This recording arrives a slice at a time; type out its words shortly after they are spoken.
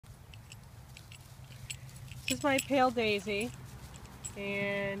This is my pale Daisy,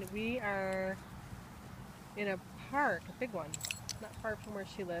 and we are in a park, a big one, not far from where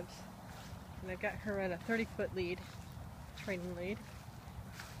she lives. And I've got her on a 30-foot lead, training lead.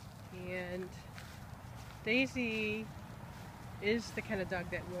 And Daisy is the kind of dog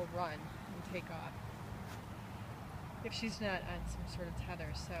that will run and take off if she's not on some sort of tether.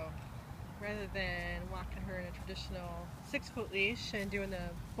 So rather than walking her in a traditional 6-foot leash and doing the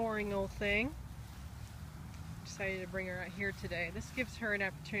boring old thing, decided to bring her out here today. This gives her an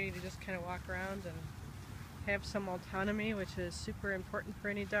opportunity to just kind of walk around and have some autonomy, which is super important for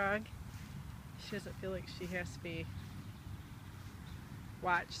any dog. She doesn't feel like she has to be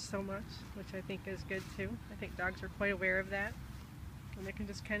watched so much, which I think is good too. I think dogs are quite aware of that, and they can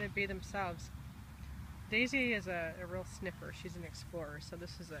just kind of be themselves. Daisy is a real sniffer. She's an explorer, so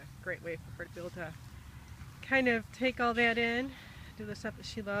this is a great way for her to be able to kind of take all that in, do the stuff that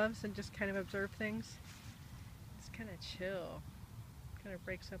she loves, and just kind of observe things. Just kind of chill. Kind of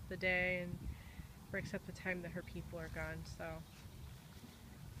breaks up the day and breaks up the time that her people are gone. So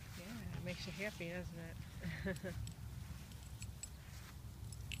yeah, it makes you happy, doesn't it?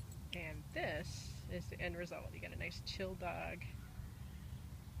 And this is the end result. You got a nice chill dog.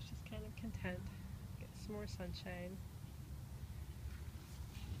 She's kind of content. Get some more sunshine.